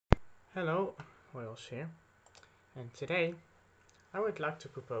Hello, Hojoz here, and today I would like to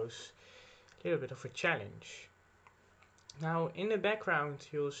propose a little bit of a challenge. Now, in the background,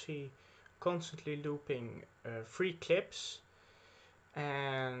 you'll see constantly looping 3 clips,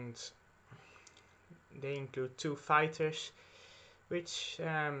 and they include 2 fighters, which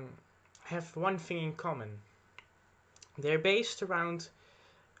have one thing in common. They're based around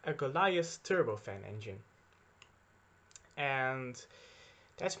a Goliath Turbofan engine, and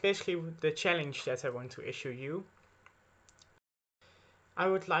that's basically the challenge that I want to issue you. I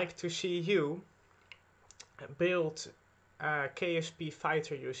would like to see you build a KSP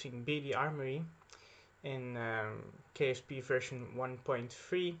fighter using BDArmory in KSP version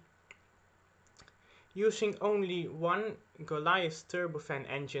 1.3 using only one Goliath Turbofan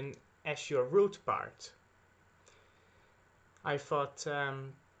engine as your root part. I thought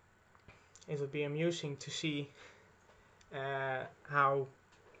it would be amusing to see how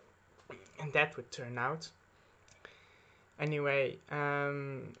that would turn out. Anyway,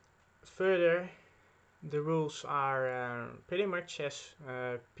 further, the rules are pretty much as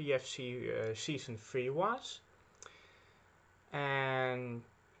PFC Season 3 was, and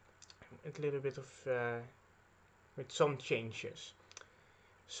a little bit of with some changes.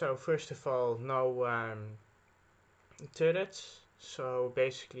 So first of all, no turrets, so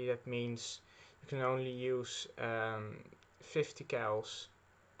basically that means you can only use 50 cals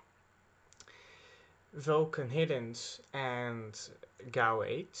Vulcan Hiddens and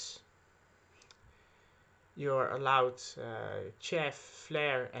Goliaths. You're allowed Chaff,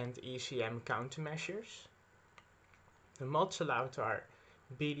 Flare and ECM countermeasures. The mods allowed are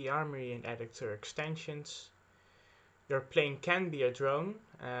BDArmory and editor extensions. Your plane can be a drone,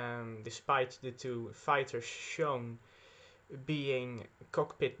 despite the 2 fighters shown being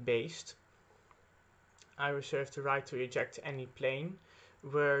cockpit based. I reserve the right to eject any plane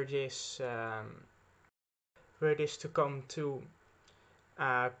were this to come to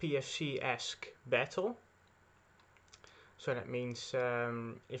a PFC-esque battle. So that means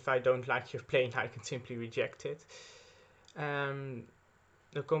if I don't like your plane, I can simply reject it.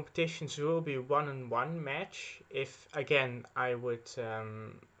 The competitions will be 1-on-1 match. If again I would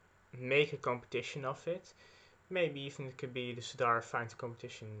make a competition of it, maybe even it could be the Sidara Fighter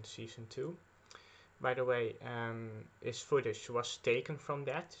competition season 2. By the way, this footage was taken from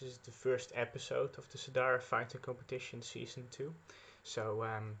that. This is the first episode of the Sidara Fighter competition season 2. So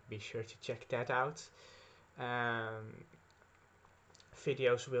be sure to check that out.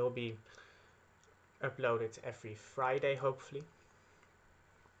 Videos will be uploaded every Friday, hopefully.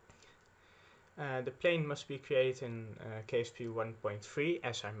 The plane must be created in KSP 1.3,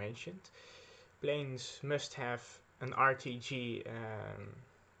 as I mentioned. Planes must have an RTG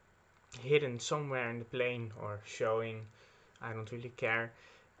hidden somewhere in the plane or showing, I don't really care.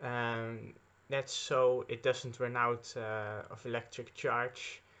 That's so it doesn't run out of electric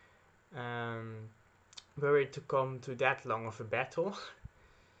charge were it to come to that long of a battle.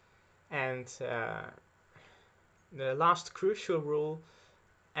 And the last crucial rule,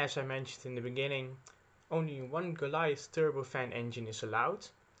 as I mentioned in the beginning, only one Goliath Turbofan engine is allowed,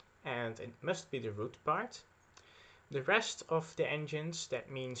 and it must be the root part. The rest of the engines, that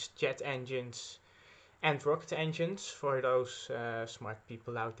means jet engines and rocket engines, for those smart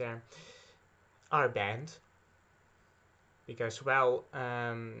people out there, are banned. Because, well,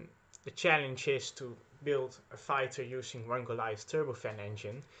 the challenge is to build a fighter using one Goliath Turbofan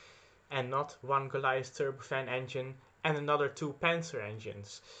engine, and not one Goliath Turbofan engine and another 2 Panther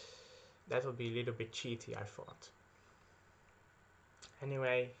engines. That would be a little bit cheaty, I thought.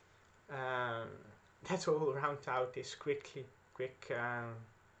 Anyway, that will round out this quick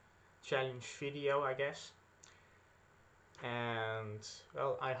challenge video, I guess. And,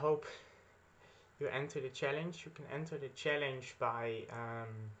 well, I hope you enter the challenge. You can enter the challenge by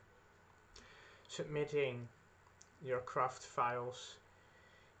submitting your craft files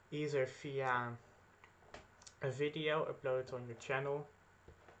either via a video uploaded on your channel,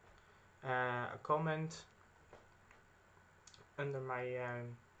 a comment under my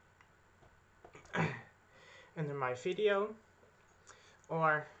video,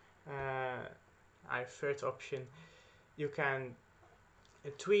 or I third option, you can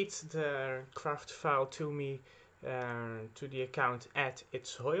tweet the craft file to me to the account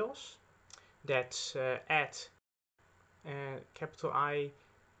 @itsHojoz. That's capital I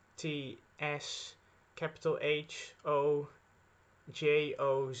T S capital H O J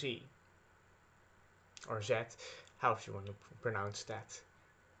O Z, or Z, however you want to pronounce that.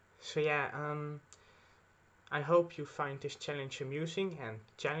 So yeah, I hope you find this challenge amusing and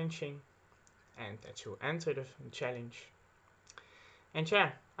challenging, and that you enter the challenge. And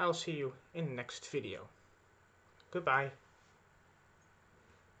yeah, I'll see you in the next video. Goodbye.